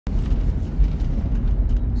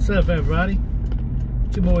What's up, everybody?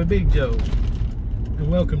 It's your boy Big Joe, and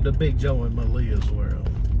welcome to Big Joe and Malia's World.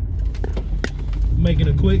 Making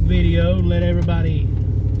a quick video to let everybody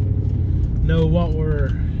know what we're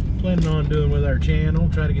planning on doing with our channel.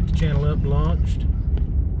 Try to get the channel up and launched.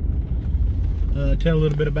 Tell a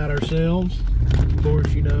little bit about ourselves. Of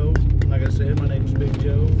course, you know, like I said, my name's Big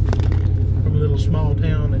Joe, from a little small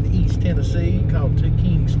town in East Tennessee called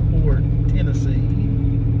Kingsport, Tennessee.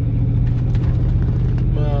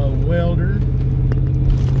 I'm a welder.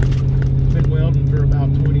 Been welding for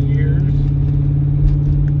about 20 years.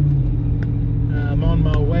 I'm on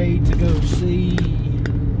my way to go see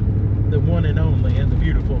the one and only and the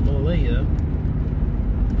beautiful Malia.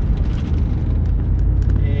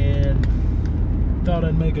 And thought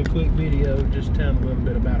I'd make a quick video just telling a little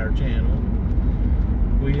bit about our channel.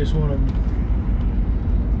 We just want to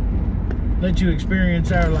let you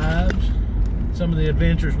experience our lives, some of the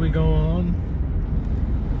adventures we go on,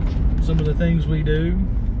 some of the things we do.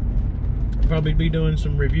 I'll probably be doing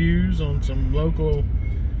some reviews on some local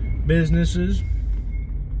businesses.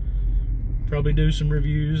 Probably do some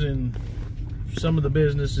reviews in some of the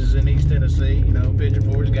businesses in East Tennessee, you know,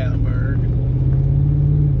 Pigeon Forge, Gatlinburg,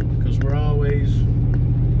 because we're always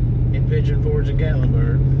in Pigeon Forge and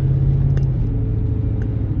Gatlinburg.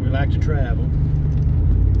 We like to travel,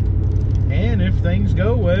 and if things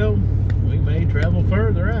go well, we may travel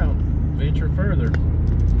further out, venture further.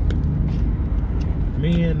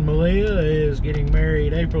 Me and Malia is getting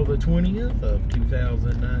married April the 20th of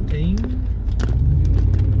 2019.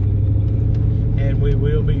 And we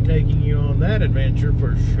will be taking you on that adventure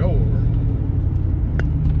for sure.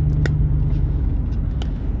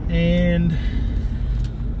 And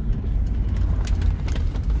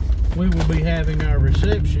we will be having our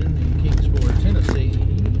reception in Kingsport, Tennessee,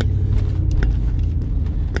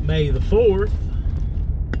 May the 4th.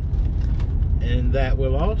 And that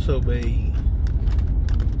will also be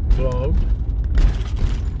vlogged.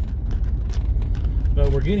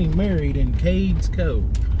 But we're getting married in Cades Cove.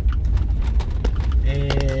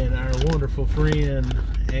 And our wonderful friend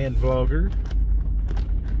and vlogger,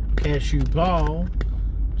 Cashew Paul,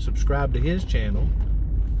 subscribe to his channel,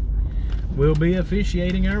 will be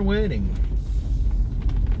officiating our wedding.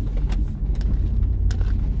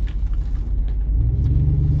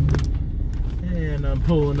 And I'm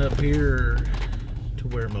pulling up here to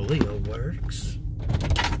where Malia works.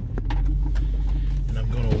 And I'm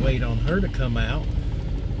going to wait on her to come out.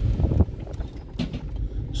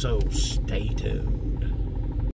 So stay tuned.